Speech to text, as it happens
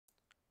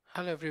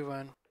Hello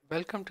everyone,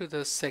 welcome to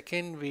the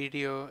second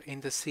video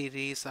in the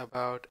series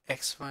about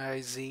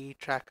XYZ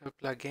Tracker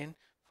Plugin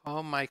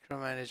for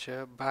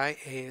MicroManager by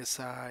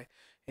ASI.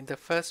 In the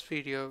first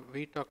video,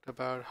 we talked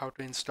about how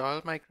to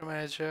install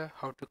MicroManager,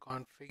 how to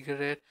configure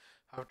it,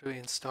 how to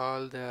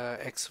install the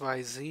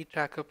XYZ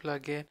Tracker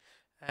Plugin,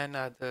 and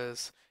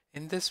others.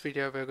 In this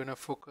video, we're going to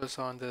focus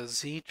on the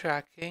Z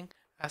tracking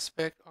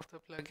aspect of the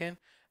plugin,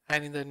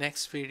 and in the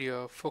next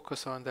video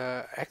focus on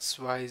the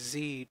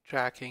XYZ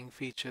tracking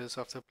features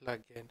of the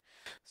plugin.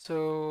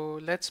 So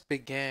let's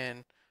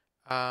begin.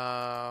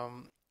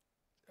 Um,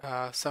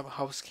 some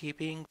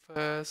housekeeping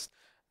first.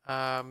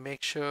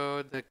 Make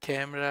sure the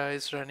camera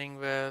is running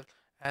well.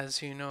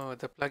 As you know,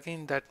 the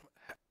plugin that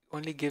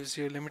only gives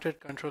you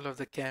limited control of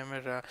the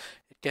camera.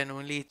 It can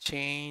only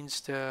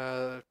change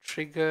the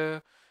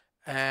trigger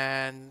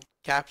and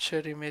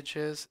capture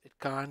images. It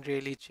can't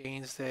really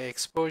change the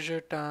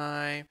exposure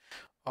time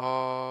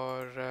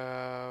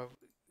or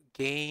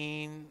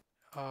gain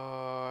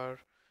or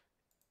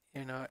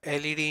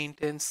LED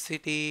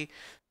intensity.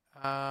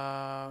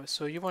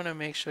 So you want to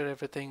make sure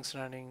everything's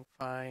running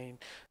fine.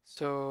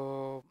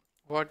 So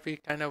what we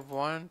kind of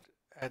want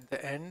at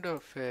the end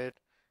of it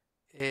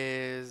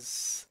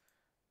is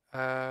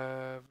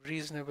a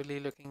reasonably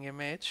looking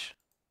image.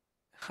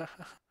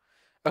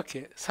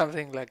 Okay,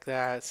 something like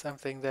that,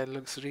 something that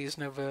looks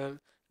reasonable,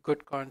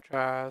 good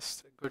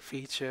contrast, good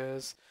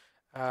features,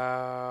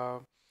 uh,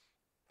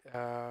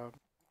 uh,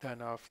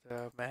 turn off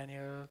the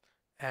manual,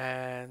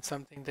 and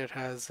something that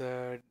has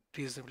a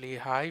reasonably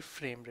high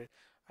frame rate.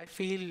 I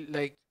feel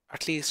like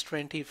at least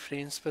 20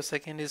 frames per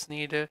second is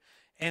needed.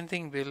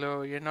 Anything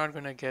below, you're not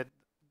going to get,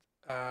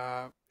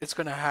 it's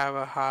going to have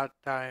a hard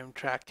time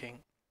tracking.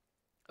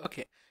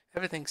 Okay,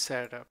 everything's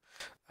set up.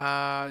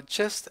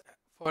 Just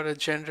for a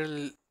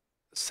general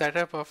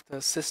setup of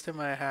the system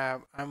I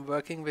have, I'm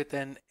working with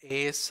an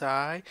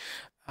ASI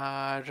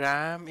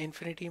RAM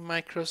infinity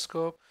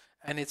microscope,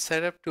 and it's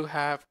set up to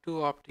have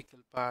two optical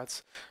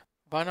paths.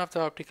 One of the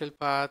optical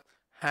path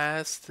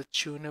has the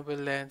tunable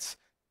lens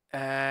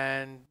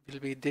and will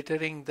be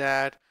deterring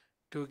that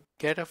to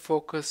get a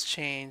focus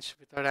change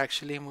without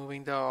actually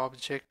moving the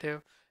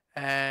objective,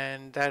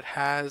 and that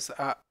has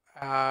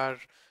our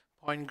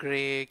point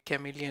gray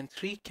chameleon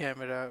 3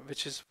 camera,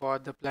 which is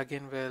what the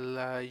plugin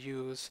will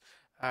use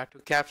to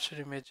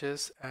capture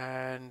images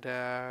and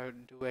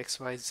do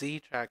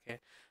XYZ tracking.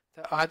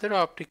 The other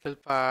optical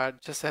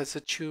part just has a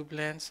tube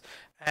lens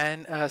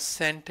and a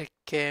center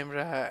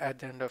camera at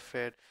the end of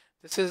it.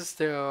 This is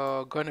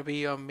going to be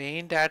your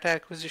main data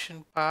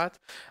acquisition path.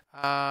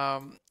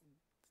 The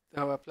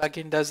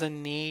plugin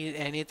doesn't need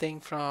anything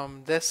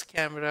from this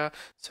camera,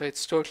 so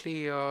it's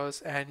totally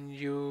yours, and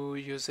you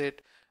use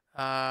it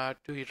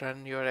to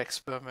run your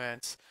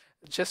experiments.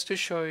 Just to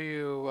show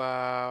you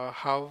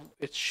how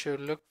it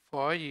should look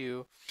for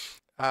you,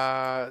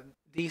 uh,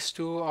 these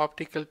two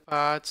optical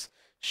paths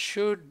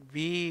should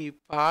be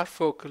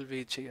parfocal with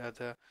each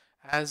other.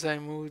 As I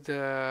move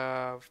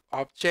the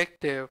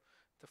objective,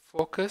 the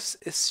focus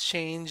is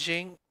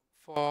changing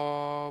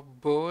for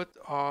both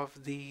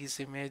of these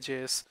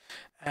images,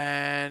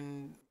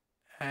 and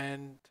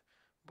and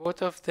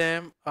both of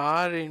them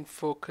are in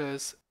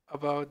focus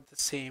about the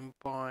same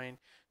point.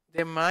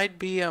 There might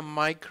be a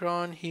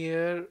micron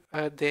here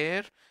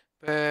there,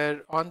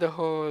 but on the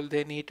whole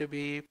they need to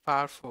be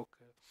parfocal.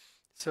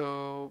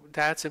 So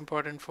that's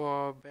important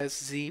for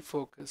best Z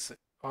focus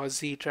or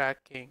Z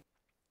tracking.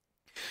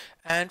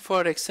 And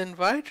for X and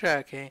Y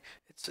tracking,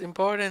 it's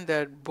important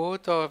that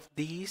both of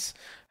these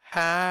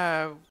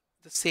have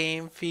the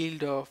same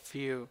field of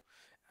view.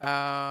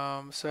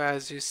 So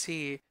as you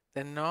see,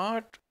 they're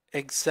not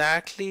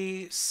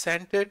exactly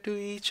centered to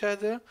each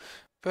other,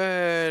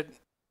 but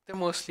they're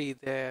mostly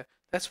there.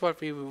 That's what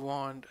we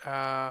want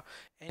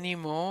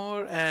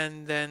anymore.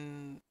 And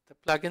then the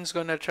plugin's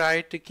gonna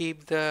try to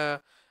keep the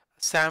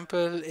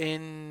sample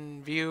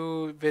in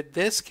view with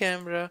this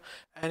camera,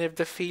 and if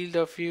the field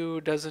of view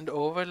doesn't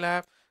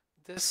overlap,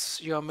 this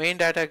your main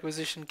data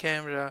acquisition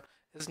camera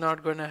is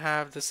not going to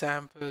have the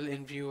sample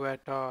in view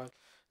at all.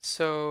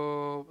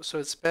 So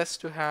it's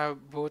best to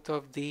have both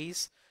of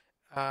these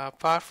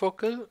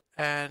parfocal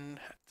and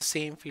the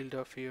same field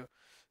of view.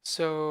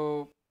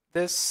 So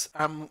this,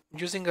 I'm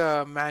using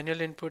a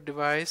manual input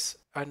device,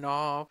 a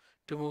knob,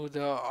 to move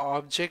the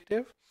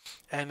objective,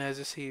 and as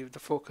you see the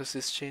focus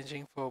is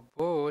changing for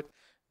both,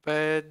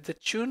 but the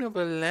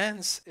tunable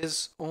lens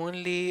is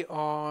only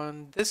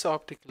on this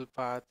optical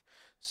path.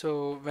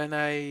 So when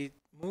I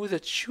move the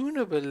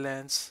tunable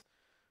lens,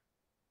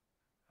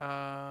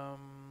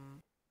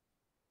 um,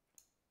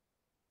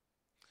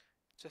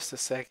 just a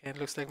second,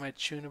 looks like my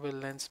tunable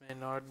lens may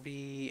not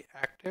be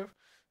active.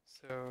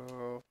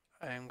 So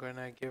I'm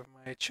gonna give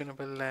my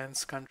tunable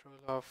lens control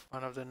of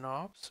one of the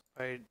knobs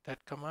by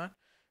that command.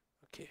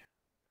 Okay.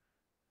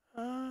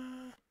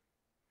 Uh,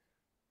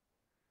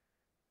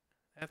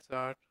 that's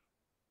odd.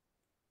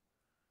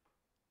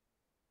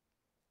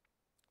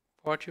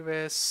 What you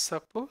were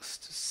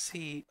supposed to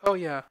see. Oh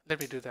yeah, let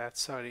me do that.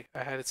 Sorry,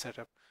 I had it set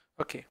up.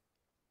 Okay.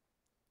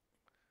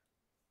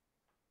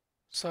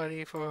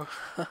 sorry for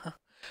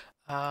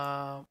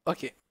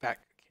okay, back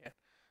again.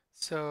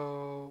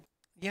 So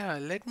yeah,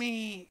 let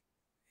me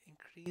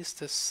increase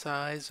the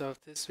size of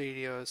this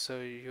video so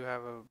you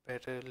have a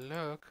better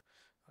look.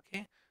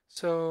 Okay,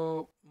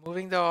 so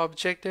moving the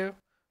objective,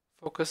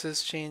 focus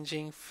is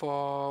changing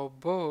for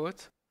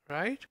both,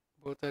 right?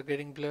 Both are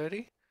getting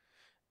blurry.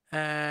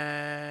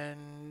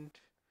 And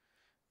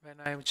when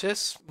I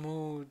just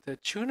move the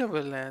tunable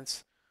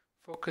lens,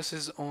 focus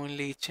is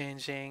only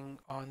changing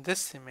on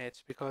this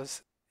image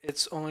because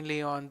it's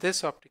only on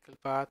this optical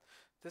path.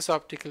 This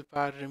optical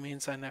path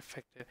remains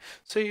unaffected.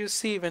 So you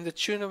see, when the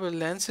tunable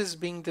lens is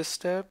being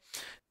disturbed,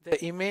 the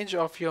image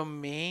of your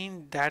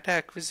main data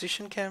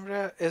acquisition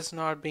camera is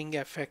not being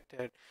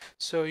affected.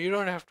 So you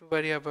don't have to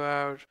worry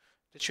about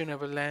the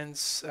tunable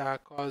lens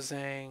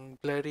causing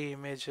blurry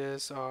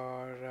images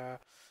or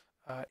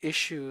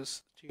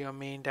issues to your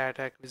main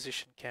data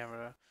acquisition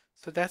camera.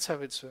 So that's how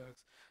it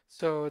works.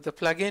 So the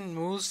plugin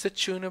moves the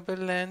tunable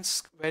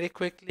lens very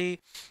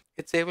quickly.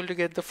 It's able to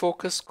get the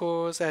focus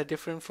scores at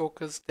different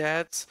focus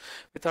depths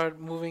without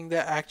moving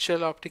the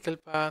actual optical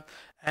path.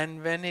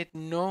 And when it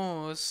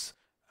knows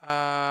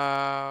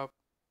how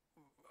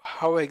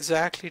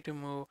exactly to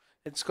move,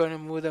 it's going to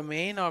move the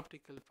main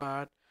optical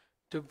path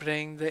to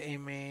bring the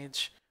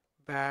image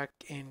back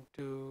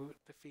into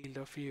the field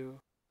of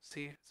view.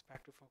 See, it's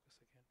back to focus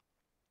again.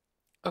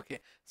 Okay,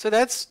 so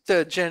that's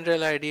the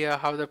general idea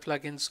how the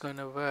plugin's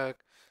gonna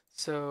work.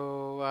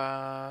 So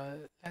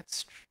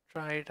let's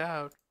try it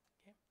out.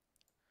 Okay.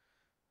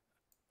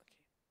 Okay.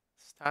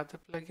 Start the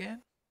plugin.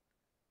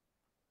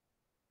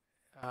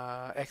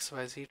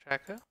 XYZ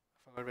Tracker.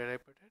 I forgot where I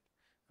put it.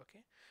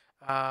 Okay.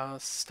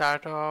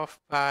 Start off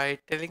by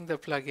telling the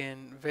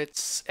plugin which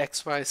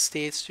XY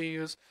states to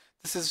use.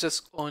 This is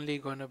just only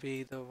gonna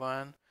be the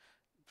one.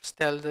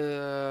 Tell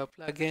the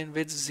plugin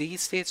which Z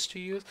states to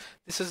use.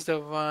 This is the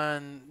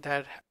one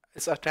that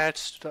is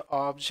attached to the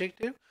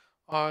objective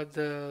or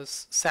the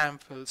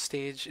sample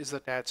stage is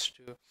attached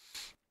to.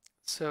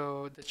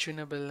 So the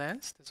tunable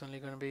lens, there's only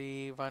going to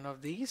be one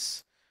of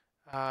these.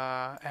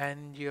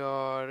 And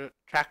your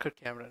tracker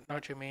camera,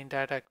 not your main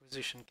data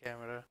acquisition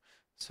camera.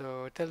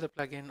 So tell the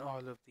plugin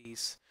all of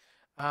these.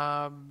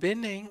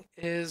 Binning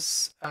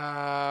is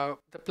the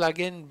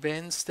plugin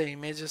bins the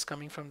images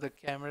coming from the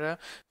camera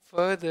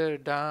further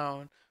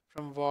down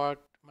from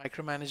what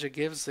MicroManager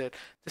gives it.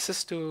 This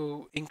is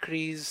to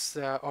increase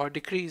or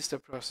decrease the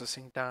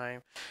processing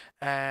time.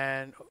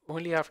 And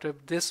only after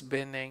this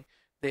binning,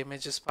 the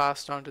image is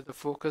passed on to the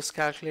focus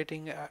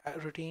calculating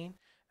routine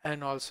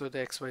and also the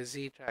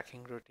XYZ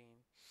tracking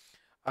routine.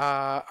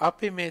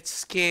 Up image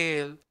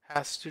scale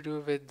has to do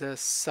with the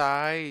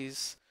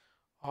size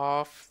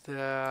of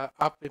the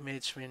up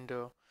image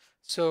window.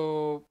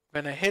 So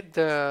when I hit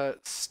the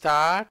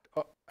start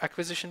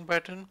acquisition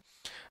button,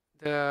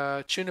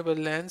 the tunable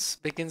lens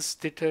begins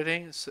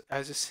deterring. So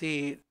as you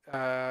see,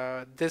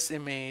 this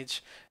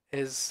image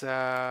is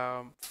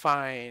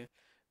fine,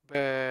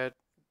 but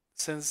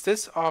since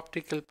this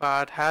optical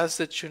part has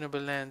the tunable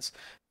lens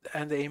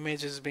and the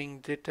image is being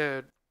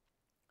deterred,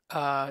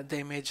 the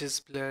image is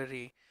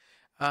blurry.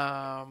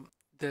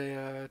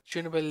 The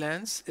tunable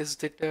lens is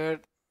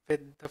deterred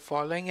with the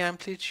following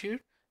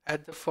amplitude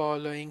at the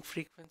following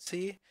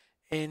frequency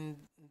in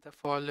the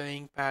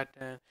following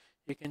pattern.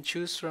 You can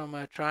choose from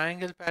a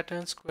triangle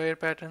pattern, square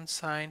pattern,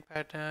 sine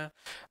pattern.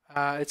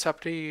 It's up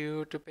to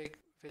you to pick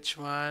which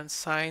one.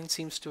 Sine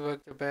seems to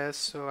work the best,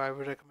 so I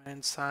would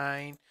recommend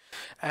sine.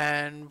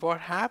 And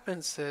what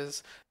happens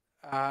is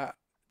the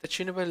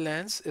tunable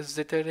lens is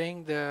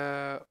deterring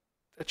the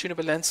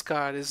tunable lens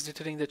card is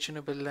deterring the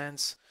tunable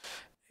lens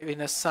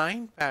in a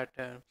sine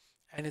pattern,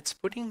 and it's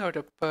putting out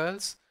a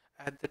pulse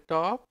at the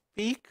top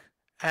peak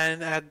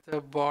and at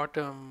the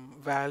bottom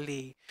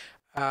valley.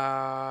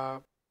 Uh,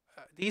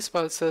 these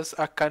pulses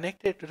are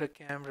connected to the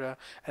camera,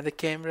 and the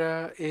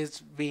camera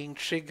is being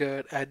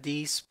triggered at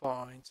these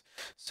points.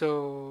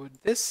 So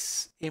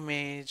this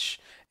image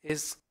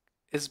is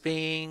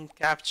being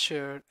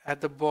captured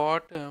at the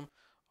bottom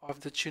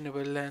of the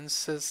tunable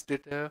lenses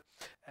data,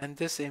 and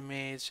this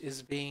image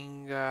is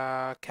being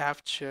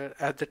captured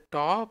at the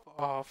top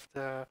of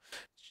the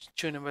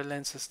tunable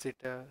lenses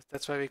data.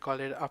 That's why we call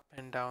it up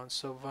and down.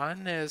 So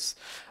one is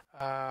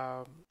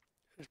um,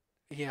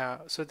 yeah,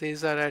 so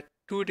these are at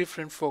two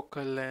different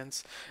focal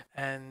lengths,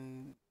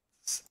 and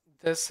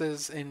this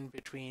is in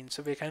between.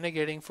 So we're kind of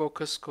getting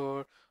focus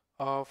score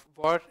of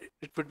what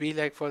it would be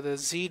like for the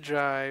Z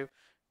drive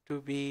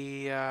to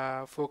be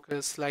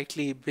focused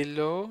slightly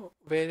below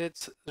where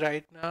it's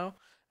right now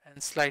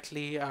and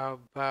slightly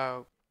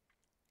above.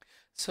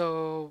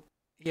 So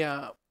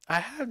yeah,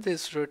 I have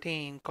this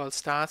routine called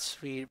start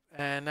sweep,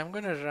 and I'm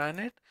going to run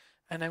it,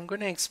 and I'm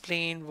going to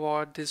explain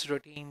what this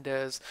routine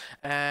does.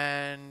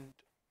 And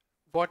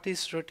what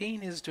this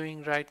routine is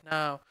doing right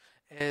now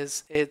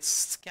is it's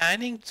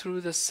scanning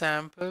through the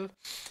sample.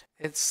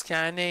 It's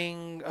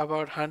scanning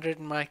about 100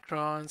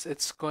 microns.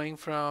 It's going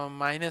from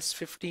minus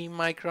 15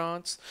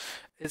 microns.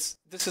 This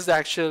is the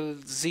actual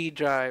Z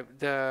drive.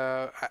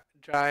 The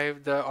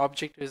drive the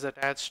object is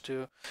attached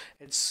to,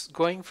 it's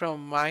going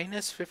from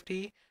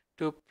 -50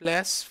 to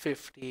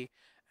 +50,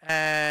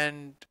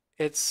 and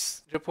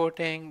it's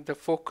reporting the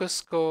focus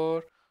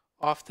score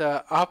of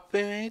the up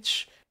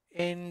image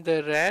in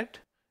the red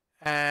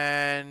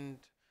and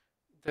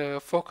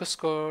the focus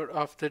score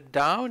of the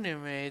down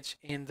image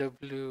in the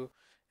blue,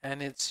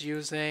 and it's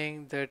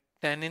using the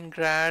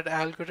Leningrad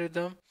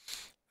algorithm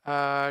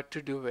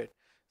to do it.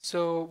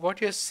 So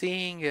what you're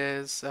seeing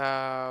is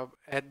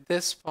at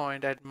this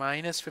point at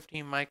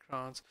 -15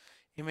 microns,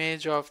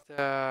 image of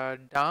the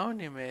down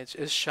image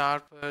is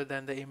sharper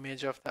than the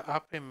image of the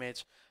up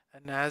image,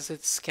 and as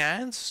it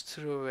scans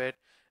through it,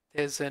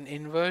 there's an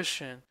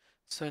inversion.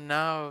 So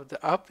now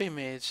the up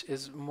image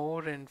is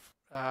more in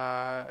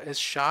is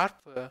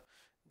sharper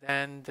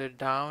than the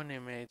down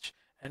image.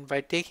 And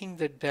by taking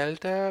the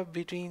delta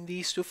between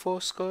these two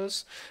force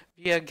scores,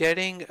 we are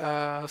getting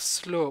a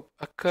slope,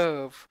 a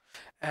curve.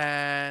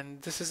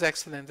 And this is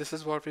excellent. This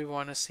is what we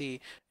want to see.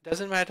 It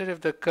doesn't matter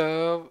if the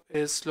curve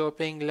is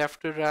sloping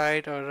left to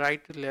right or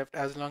right to left,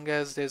 as long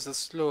as there's a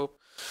slope.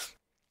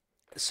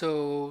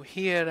 So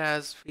here,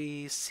 as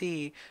we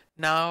see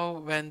now,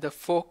 when the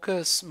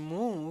focus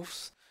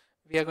moves,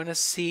 we are going to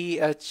see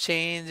a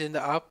change in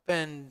the up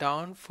and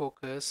down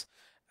focus,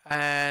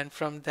 and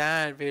from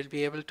that we'll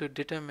be able to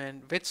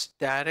determine which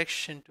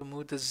direction to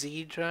move the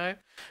Z drive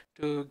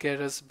to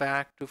get us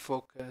back to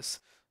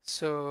focus.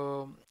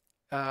 So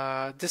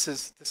this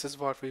is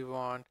what we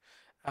want.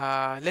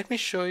 Let me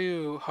show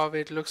you how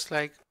it looks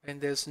like when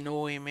there's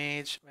no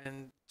image,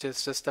 when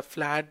just a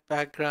flat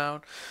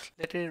background.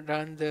 Let me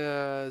run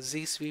the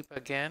Z sweep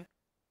again.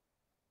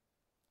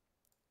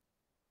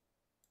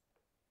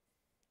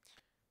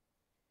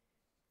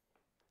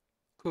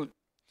 Cool.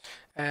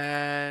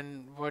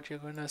 And what you're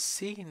gonna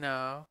see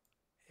now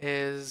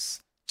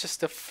is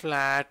just a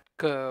flat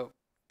curve.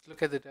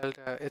 Look at the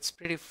delta, it's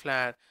pretty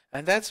flat.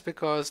 And that's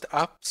because the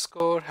up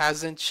score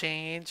hasn't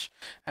changed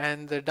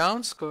and the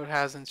down score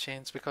hasn't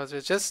changed, because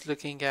we're just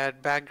looking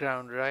at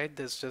background, right?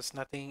 There's just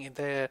nothing in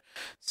there.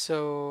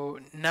 So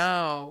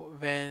now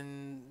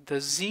when the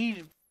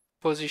Z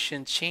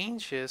position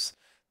changes,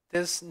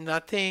 there's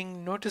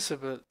nothing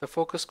noticeable. The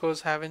focus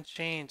scores haven't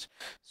changed.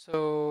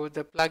 So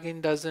the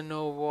plugin doesn't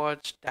know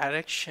what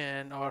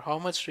direction or how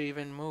much to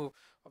even move,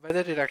 or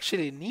whether it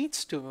actually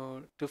needs to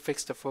move to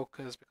fix the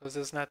focus, because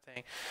there's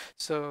nothing.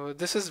 So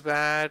this is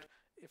bad.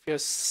 If you're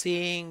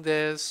seeing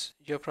this,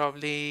 you're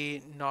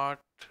probably not,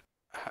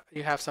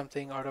 you have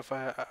something out of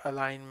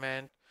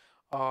alignment,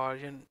 or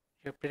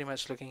you're pretty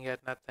much looking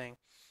at nothing.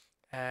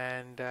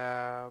 And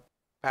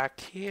back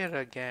here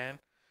again,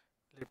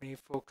 let me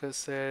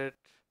focus it.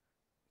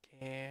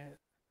 Okay,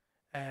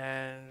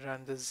 and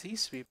run the Z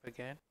sweep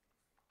again.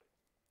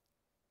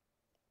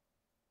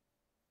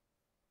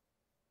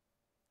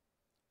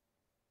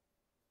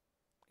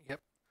 Yep,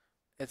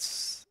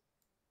 it's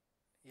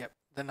yep,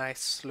 the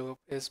nice slope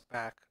is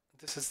back.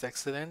 This is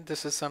excellent.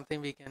 This is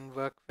something we can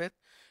work with,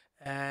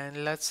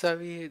 and let's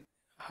see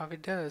how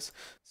it does.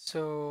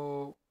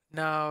 So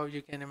now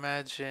you can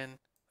imagine.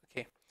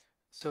 Okay,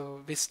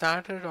 so we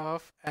started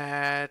off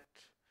at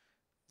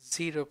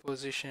 0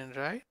 position,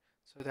 right?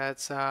 So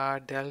that's our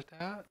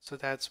delta. So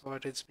that's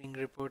what it's being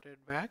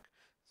reported back.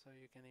 So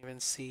you can even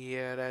see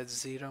here at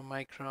 0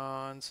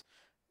 microns,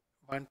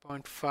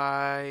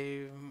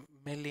 1.5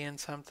 million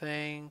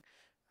something,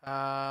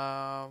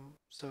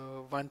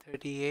 so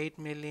 138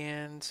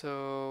 million.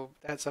 So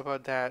that's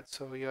about that.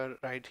 So you're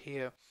right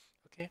here.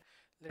 Okay,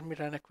 let me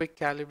run a quick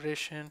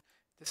calibration.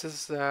 This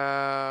is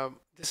a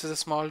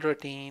small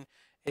routine.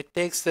 It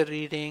takes the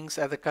readings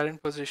at the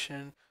current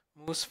position,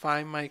 moves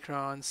 5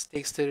 microns,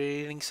 takes the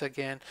readings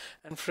again,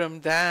 and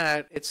from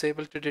that it's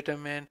able to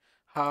determine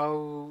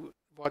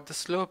what the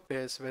slope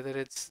is, whether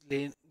it's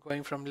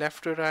going from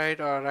left to right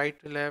or right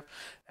to left,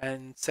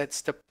 and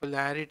sets the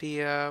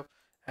polarity up,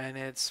 and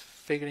it's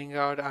figuring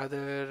out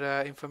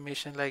other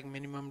information like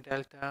minimum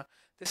delta.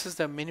 This is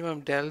the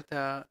minimum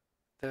delta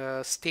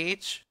the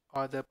stage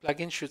or the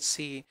plugin should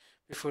see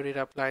before it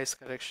applies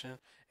correction.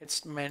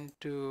 It's meant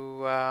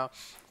to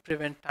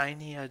prevent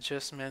tiny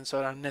adjustments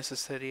or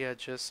unnecessary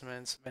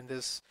adjustments when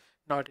there's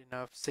not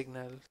enough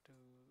signal to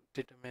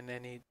determine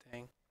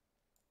anything.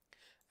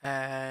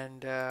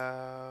 And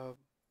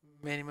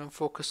minimum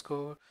focus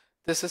score,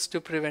 this is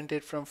to prevent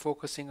it from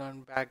focusing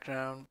on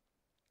background.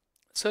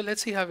 So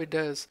let's see how it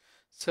does.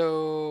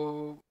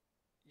 So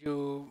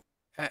you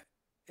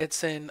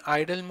it's in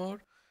idle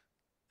mode,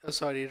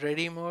 sorry,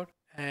 ready mode,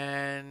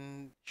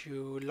 and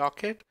you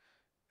lock it.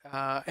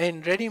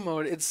 In ready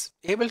mode, it's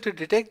able to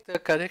detect the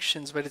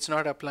corrections, but it's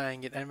not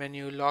applying it. And when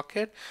you lock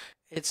it,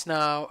 it's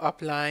now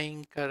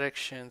applying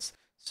corrections.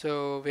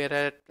 So we're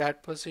at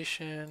that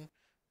position.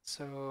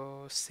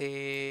 So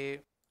say,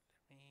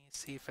 let me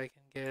see if I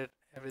can get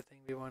everything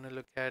we want to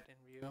look at in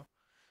view.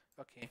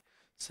 Okay,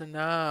 so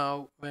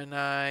now when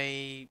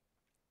I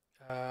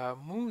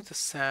move the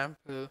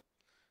sample,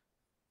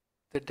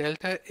 the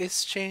delta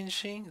is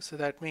changing. So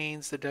that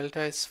means the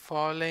delta is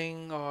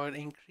falling or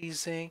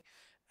increasing,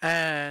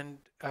 and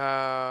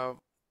the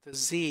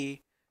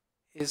Z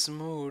is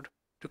moved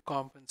to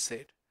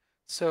compensate.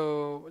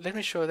 So let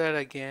me show that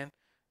again.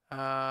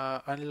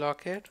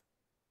 Unlock it.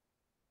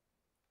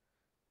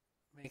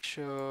 Make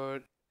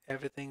sure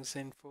everything's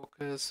in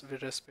focus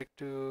with respect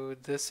to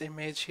this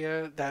image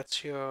here.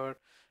 That's your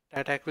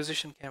data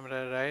acquisition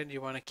camera, right?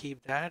 You want to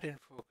keep that in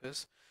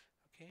focus.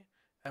 Okay,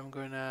 I'm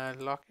gonna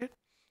lock it.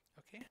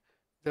 Okay,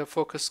 the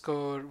focus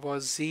score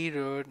was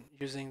zeroed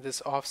using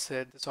this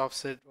offset. This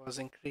offset was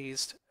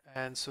increased,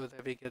 and so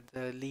that we get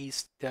the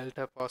least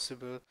delta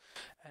possible.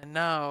 And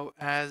now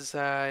as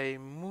I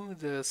move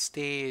the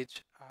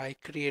stage, I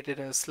created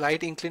a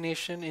slight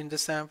inclination in the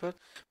sample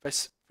by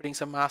putting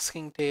some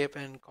masking tape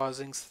and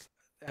causing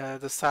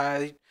the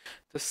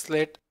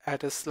slit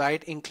at a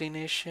slight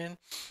inclination.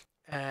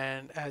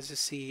 And as you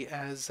see,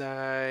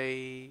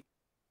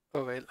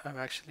 oh well, I'm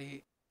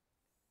actually,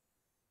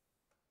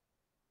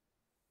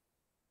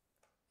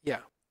 yeah,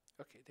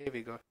 okay, there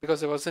we go.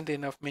 Because there wasn't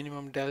enough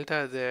minimum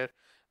delta there.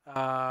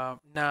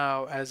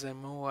 Now as I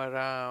move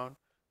around,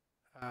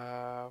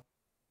 uh,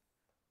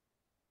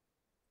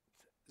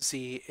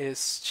 Z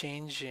is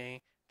changing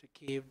to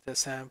keep the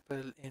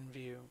sample in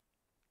view.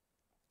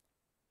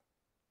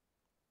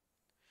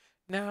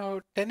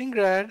 Now,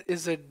 Teningrad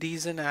is a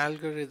decent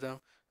algorithm,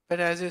 but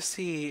as you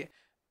see,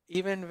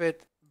 even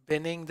with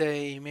binning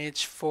the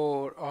image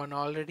 4 on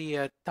already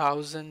a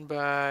 1000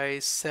 by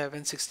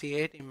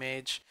 768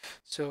 image,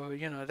 so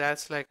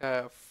that's like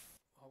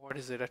what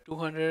is it, a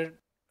 200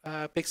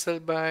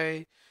 pixel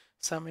by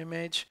some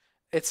image,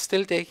 it's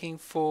still taking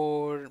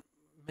 4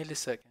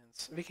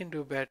 milliseconds. We can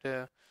do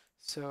better.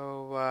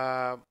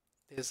 So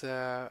there's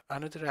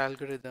another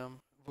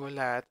algorithm,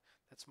 Volat,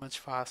 that's much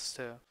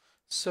faster.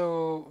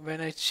 So when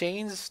I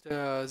change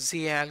the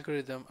Z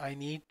algorithm, I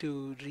need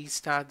to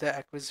restart the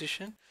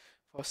acquisition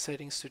for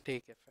settings to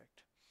take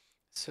effect.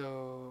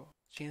 So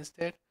change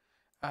that.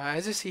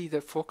 As you see, the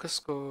focus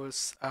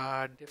scores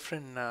are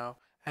different now,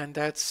 and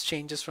that's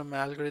changes from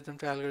algorithm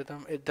to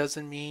algorithm. It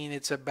doesn't mean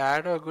it's a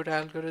bad or good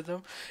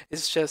algorithm.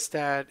 It's just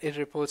that it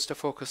reports the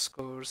focus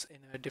scores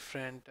in a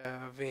different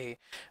way.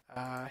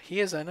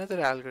 Here's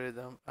another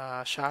algorithm,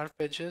 sharp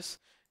edges.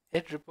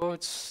 It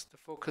reports the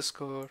focus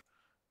score.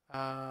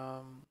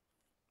 Um,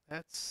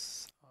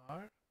 that's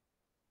R.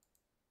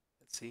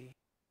 Let's see.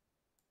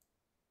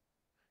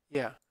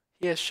 Yeah,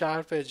 he has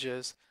sharp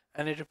edges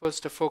and it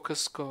reports the focus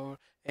score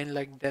in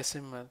like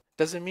decimal.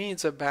 Doesn't mean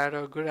it's a bad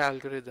or good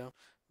algorithm,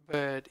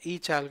 but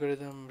each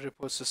algorithm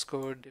reports the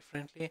score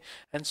differently.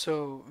 And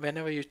so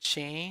whenever you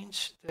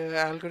change the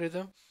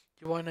algorithm,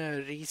 you want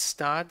to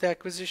restart the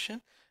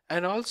acquisition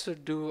and also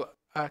do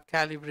a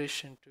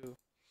calibration too.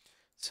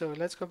 So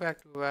let's go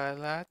back to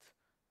Valat.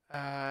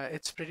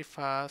 It's pretty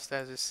fast,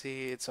 as you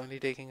see. It's only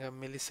taking a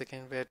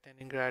millisecond, where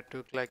Teningrad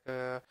took like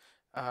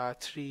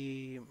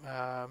 3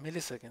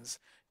 milliseconds.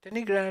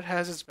 Teningrad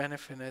has its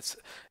benefits.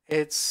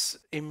 It's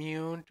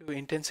immune to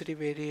intensity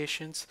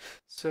variations,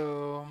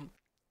 so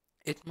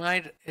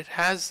it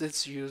has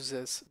its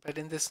uses. But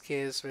in this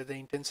case, where the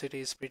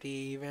intensity is pretty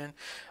even,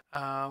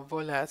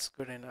 Volat's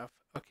good enough.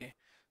 Okay,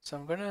 so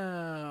I'm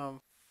gonna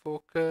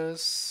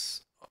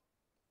focus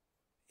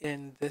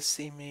in this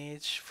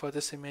image, for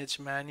this image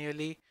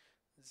manually,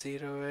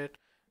 zero it,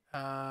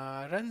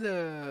 run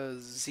the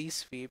Z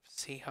sweep,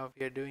 see how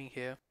we are doing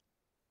here.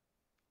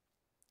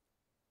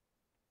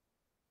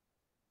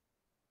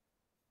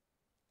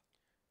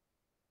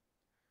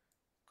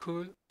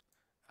 Cool.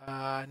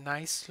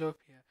 Nice slope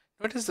here.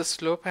 Notice the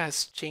slope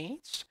has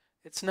changed.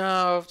 It's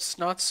not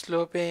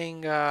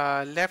sloping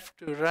left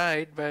to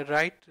right, but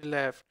right to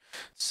left.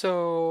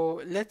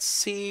 So let's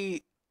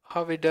see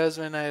how it does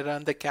when I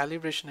run the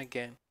calibration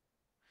again.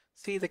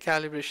 See, the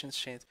calibrations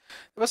change.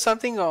 There was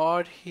something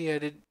odd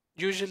here.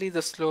 Usually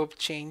the slope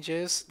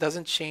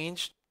doesn't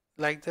change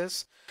like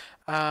this.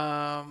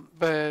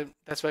 But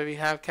that's why we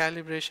have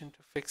calibration to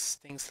fix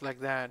things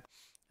like that.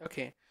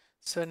 Okay,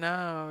 so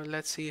now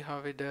let's see how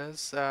it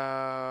does.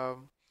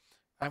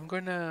 I'm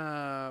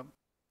gonna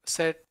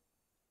set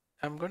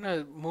I'm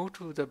gonna move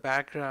to the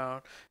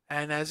background,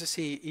 and as you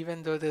see,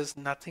 even though there's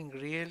nothing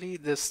really,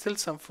 there's still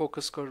some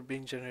focus score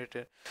being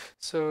generated.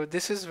 So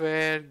this is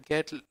where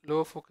get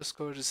low focus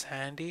score is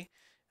handy,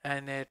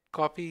 and it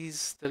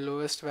copies the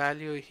lowest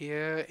value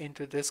here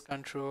into this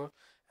control,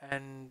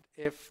 and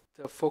if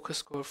the focus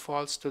score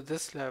falls to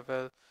this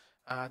level,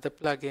 the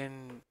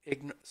plugin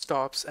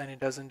stops and it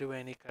doesn't do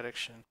any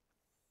correction.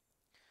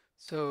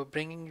 So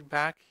bringing it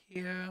back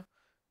here,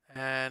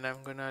 and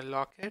I'm gonna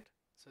lock it.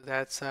 So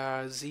that's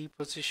our Z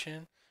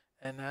position.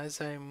 And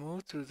as I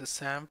move through the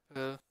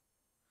sample,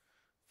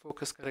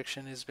 focus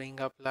correction is being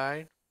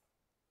applied.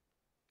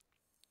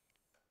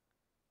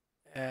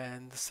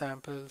 And the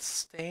sample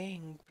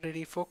staying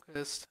pretty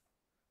focused.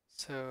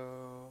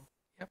 So,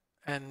 yep.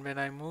 And when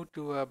I move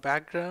to a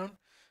background,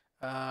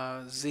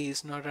 Z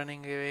is not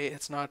running away.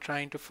 It's not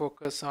trying to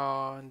focus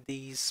on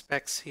these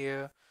specs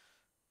here.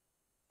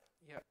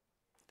 Yep,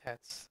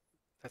 that's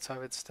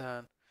how it's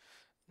done.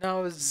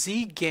 Now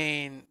Z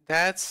gain,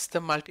 that's the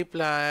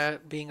multiplier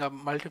being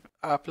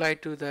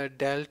applied to the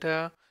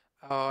delta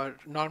or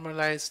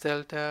normalized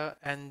delta,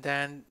 and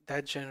then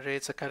that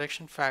generates a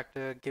correction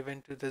factor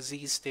given to the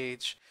Z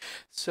stage.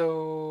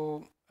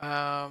 So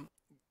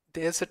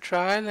there's a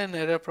trial and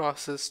error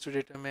process to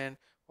determine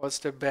what's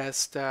the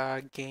best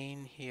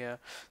gain here.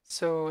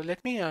 So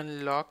let me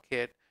unlock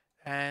it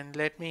and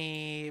let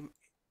me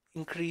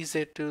increase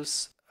it to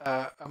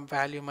a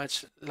value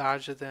much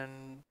larger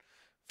than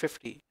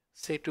 50,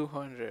 say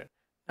 200.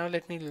 Now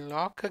let me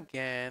lock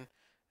again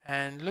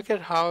and look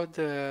at how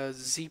the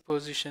Z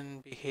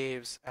position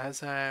behaves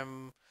as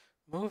I'm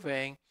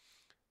moving.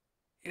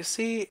 You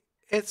see,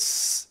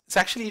 it's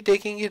actually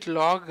taking it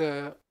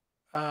longer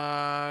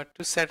to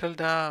settle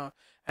down,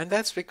 and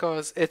that's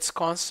because it's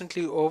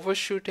constantly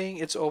overshooting,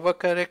 it's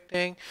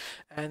overcorrecting,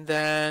 and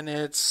then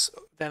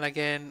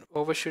again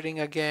overshooting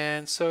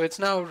again. So it's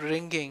now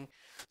ringing.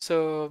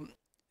 So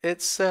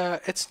it's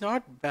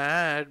not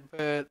bad,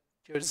 but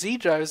your Z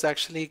drive is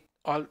actually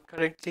all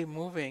correctly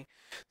moving.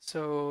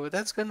 So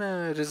that's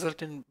gonna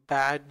result in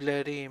bad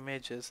blurry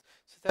images.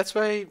 So that's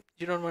why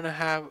you don't want to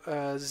have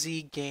a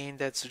Z gain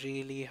that's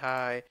really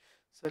high.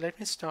 So let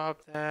me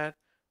stop that,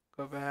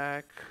 go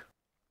back,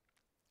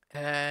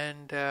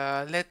 and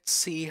let's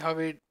see how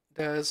it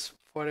does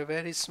for a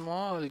very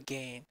small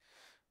gain.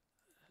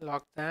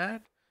 Lock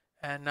that.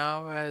 And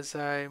now as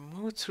I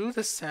move through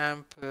the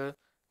sample,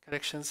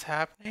 corrections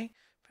happening.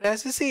 But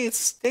as you see,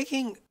 it's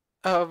taking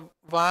a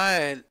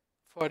while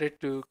for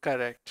it to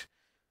correct.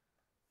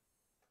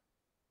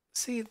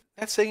 See,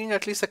 that's taking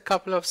at least a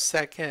couple of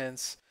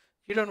seconds.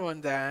 You don't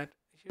want that.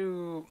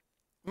 You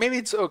maybe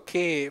it's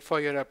okay for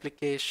your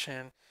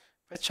application,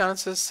 but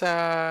chances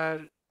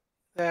are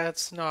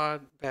that's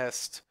not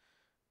best.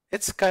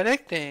 It's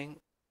correcting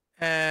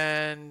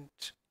and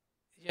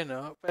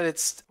but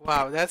it's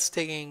wow, that's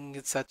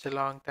taking such a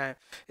long time.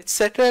 It's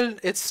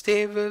settled, it's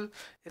stable,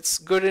 it's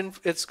good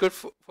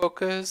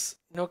focus,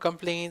 no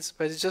complaints,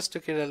 but it just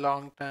took it a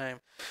long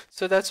time.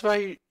 So that's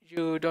why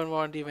you don't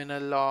want even a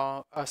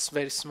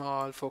very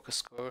small focus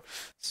score.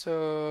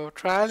 So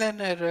trial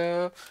and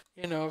error,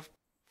 you know,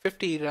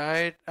 50,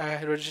 right?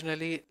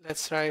 Originally,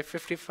 let's try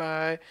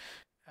 55,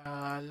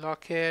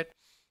 lock it,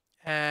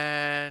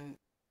 and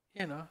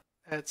you know,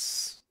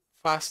 that's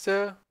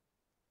faster.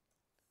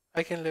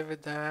 I can live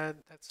with that.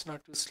 That's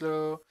not too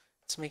slow.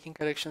 It's making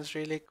corrections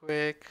really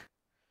quick.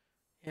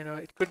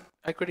 I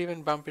could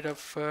even bump it up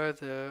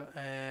further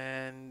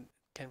and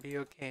can be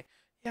okay.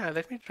 Yeah,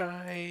 let me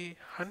try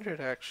 100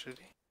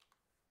 actually.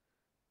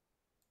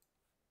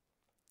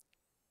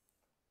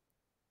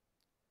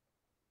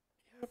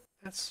 Yep,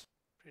 that's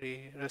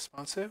pretty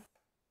responsive.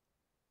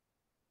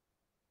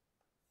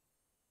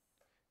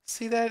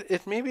 See that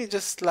it may be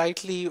just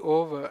slightly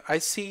over. I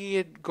see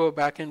it go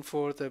back and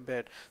forth a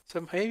bit.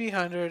 So maybe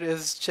 100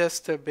 is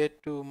just a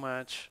bit too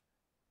much.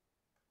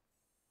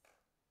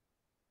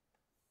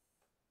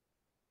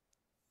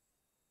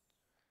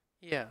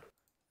 Yeah,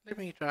 let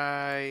me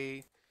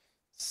try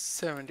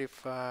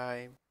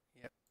 75.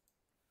 Yeah.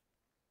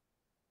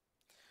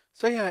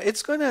 So yeah,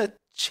 it's gonna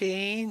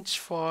change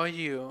for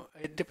you.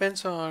 It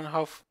depends on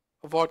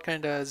what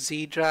kind of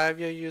Z drive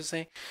you're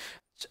using.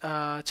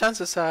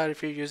 Chances are,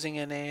 if you're using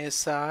an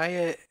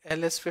ASI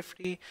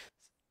LS50,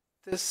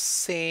 the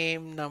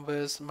same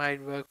numbers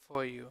might work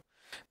for you.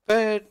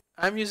 But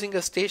I'm using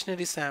a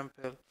stationary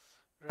sample,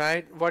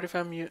 right? What if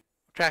I'm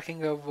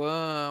tracking a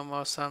worm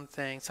or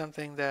something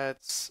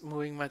that's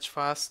moving much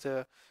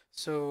faster?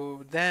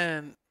 So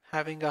then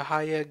having a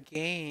higher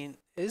gain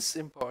is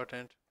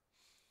important.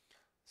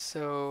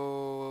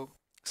 So,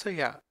 so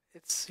yeah,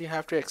 it's you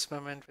have to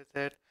experiment with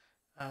it.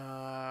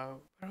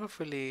 But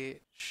hopefully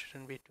it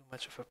shouldn't be too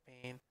much of a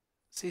pain.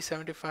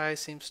 C75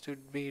 seems to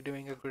be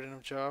doing a good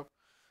enough job.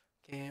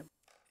 Okay,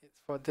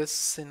 for this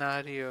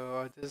scenario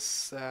or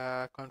this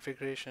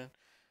configuration,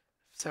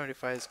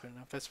 75 is good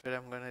enough. That's where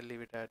I'm gonna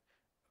leave it at.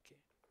 Okay,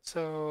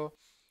 so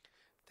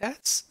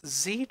that's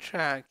Z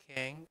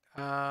tracking.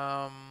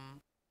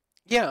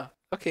 Yeah,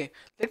 okay.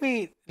 Let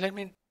me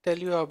tell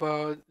you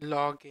about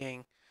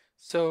logging.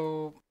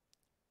 So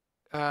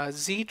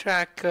Z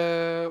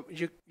tracker,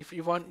 you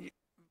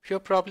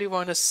probably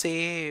want to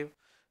save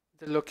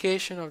the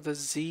location of the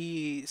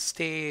Z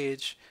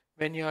stage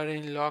when you are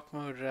in lock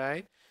mode,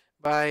 right?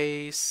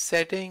 By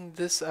setting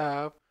this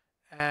up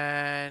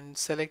and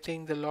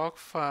selecting the log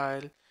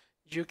file,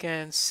 you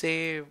can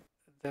save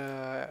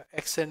the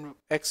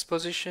X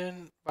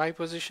position, Y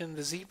position,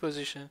 the Z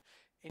position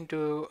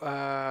into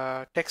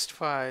a text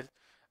file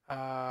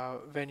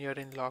when you're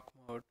in lock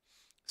mode.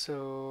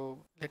 So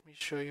let me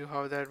show you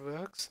how that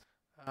works.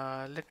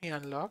 Let me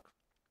unlock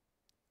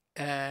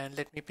and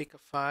let me pick a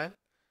file.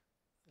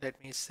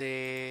 Let me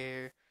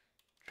say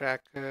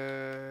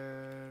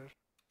tracker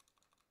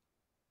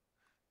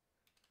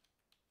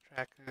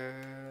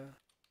tracker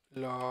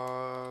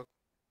log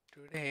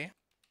today.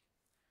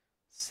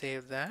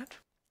 Save that.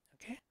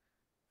 Okay.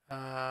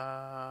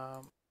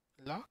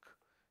 Lock.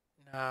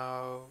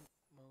 Now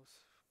move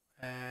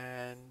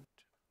and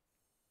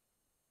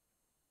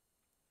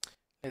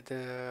let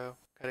the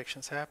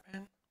corrections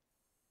happen.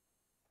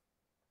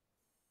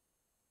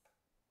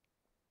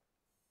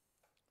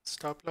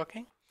 stop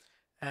locking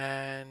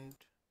and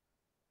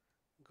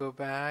go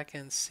back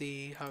and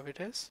see how it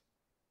is.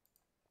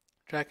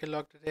 Tracker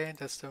lock today,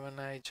 that's the one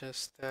I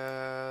just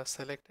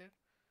selected,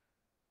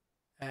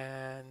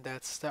 and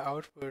that's the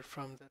output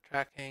from the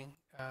tracking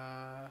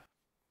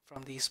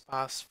from these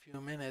past few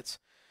minutes.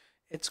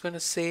 It's going to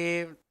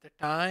save the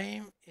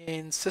time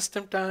in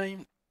system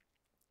time.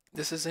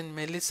 This is in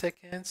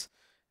milliseconds.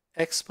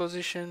 X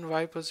position,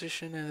 Y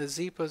position, and the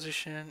Z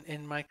position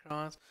in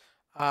microns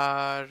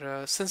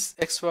are since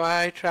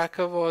XY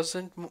tracker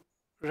wasn't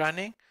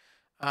running,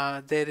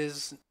 there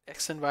is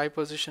X and Y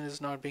position is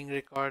not being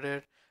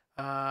recorded.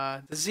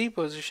 The Z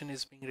position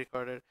is being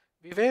recorded.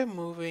 We were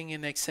moving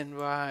in X and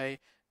Y,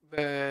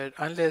 but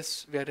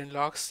unless we are in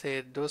lock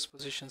state, those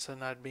positions are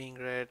not being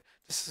read.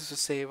 This is to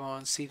save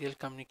on serial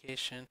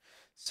communication.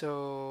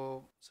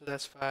 So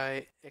that's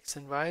why X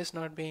and Y is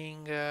not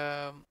being,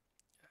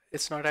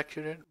 it's not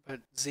accurate,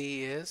 but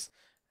Z is.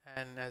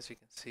 And as you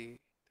can see,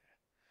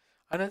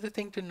 another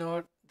thing to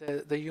note,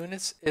 the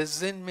units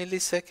is in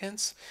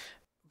milliseconds,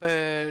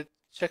 but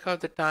check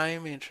out the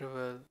time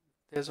interval.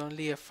 There's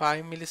only a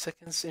 5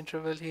 milliseconds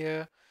interval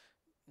here,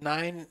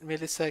 9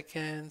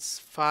 milliseconds,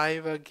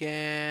 5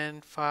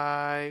 again,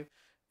 5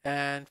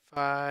 and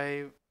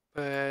 5.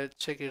 But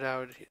check it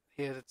out.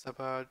 Here it's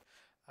about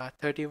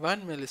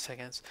 31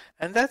 milliseconds.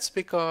 And that's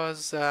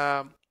because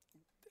uh,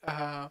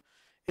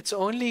 it's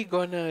only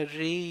gonna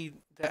read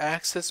the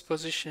axis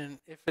position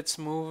if it's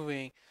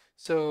moving.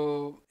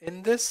 So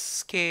in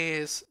this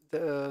case,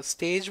 the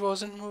stage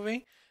wasn't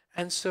moving,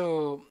 and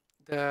so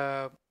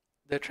the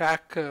the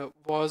tracker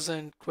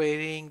wasn't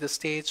querying the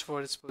stage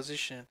for its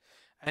position,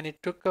 and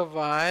it took a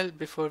while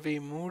before we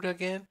moved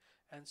again,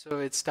 and so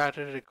it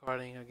started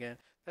recording again.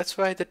 That's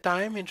why the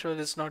time interval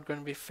is not going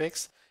to be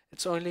fixed.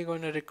 It's only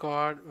going to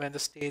record when the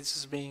stage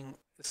is being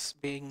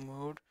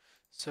moved.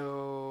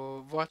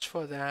 So watch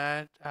for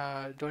that.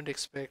 Don't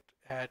expect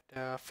at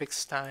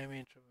fixed time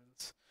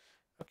intervals.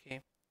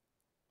 Okay,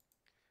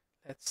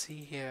 let's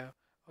see here.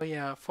 Oh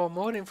yeah, for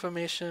more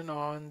information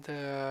on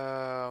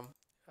the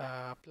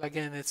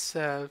plugin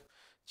itself,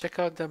 check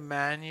out the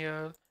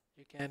manual.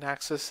 You can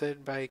access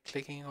it by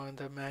clicking on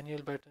the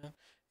manual button.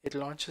 It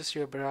launches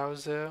your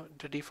browser,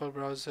 the default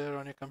browser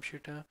on your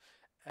computer,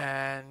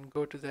 and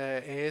go to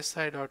the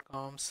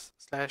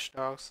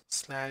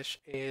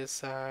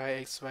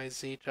asi.com/docs/ASI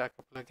XYZ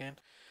Tracker Plugin.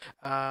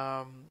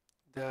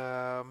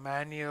 The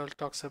manual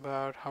talks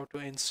about how to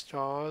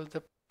install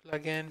the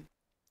plugin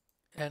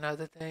and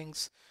other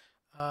things.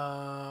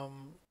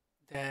 Um,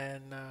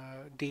 then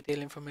detailed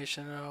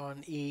information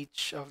on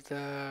each of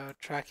the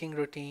tracking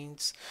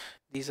routines.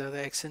 These are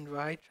the X and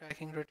Y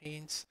tracking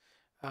routines.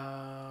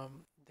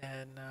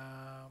 Then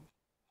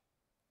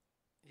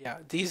yeah,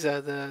 these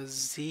are the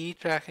Z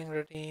tracking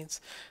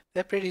routines.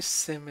 They're pretty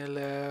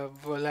similar.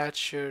 Volat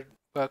should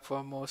work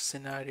for most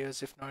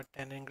scenarios, if not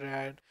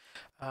Teningrad.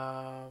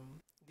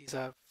 These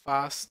are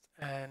fast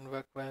and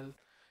work well.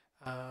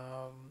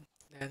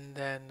 And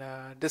then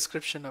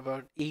description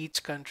about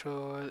each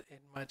control in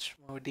much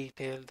more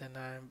detail than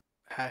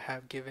I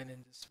have given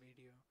in this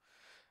video.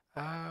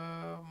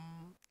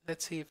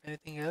 Let's see if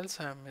anything else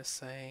I'm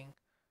missing.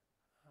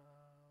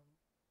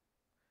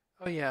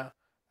 Oh yeah.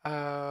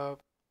 Uh,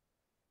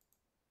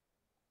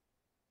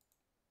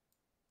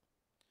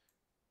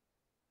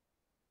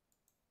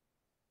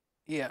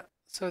 yeah.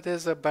 So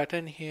there's a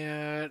button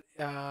here.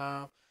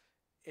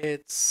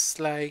 It's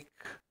like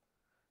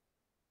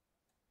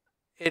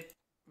it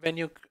when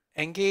you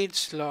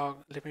engage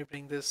log. Let me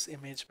bring this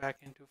image back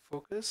into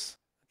focus.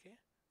 Okay,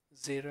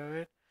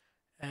 zero it,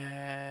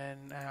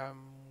 and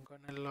I'm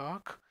gonna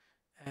lock.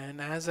 And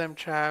as I'm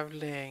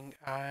traveling,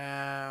 I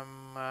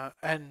am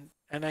and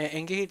I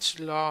engaged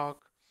log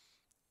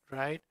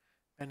right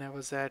when I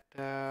was at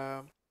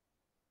kind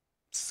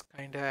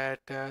of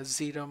at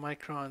 0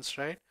 microns,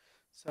 right?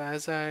 So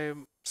as I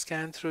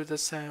scan through the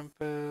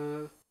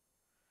sample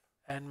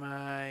and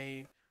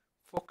my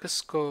focus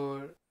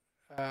score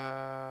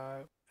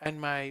and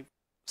my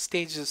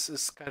stages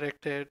is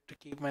corrected to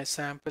keep my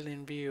sample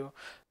in view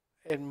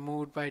and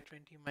moved by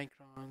 20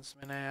 microns.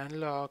 When I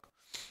unlock,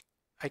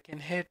 I can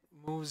hit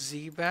move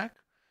Z back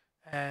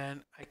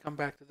and I come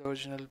back to the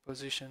original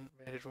position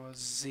where it was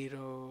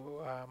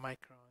 0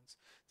 microns.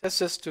 That's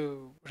just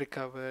to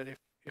recover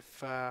if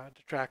the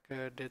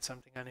tracker did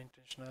something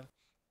unintentional.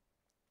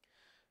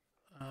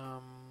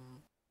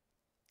 Um,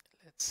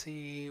 let's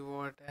see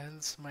what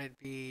else might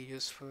be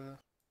useful.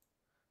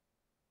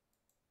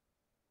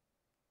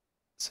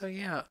 So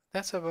yeah,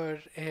 that's about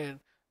it.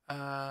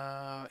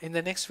 In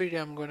the next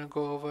video, I'm going to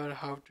go over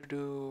how to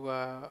do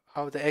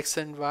how the X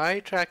and Y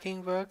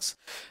tracking works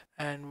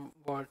and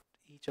what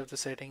each of the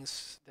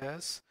settings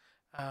does.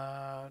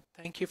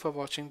 Thank you for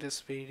watching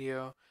this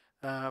video.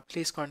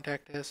 Please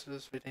contact us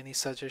with any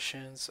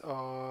suggestions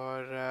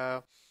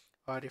or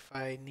if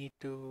I need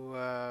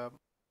to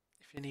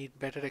if you need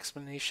better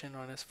explanation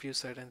on a few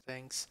certain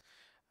things.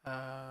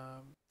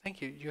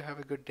 Thank you. You have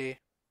a good day.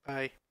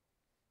 Bye.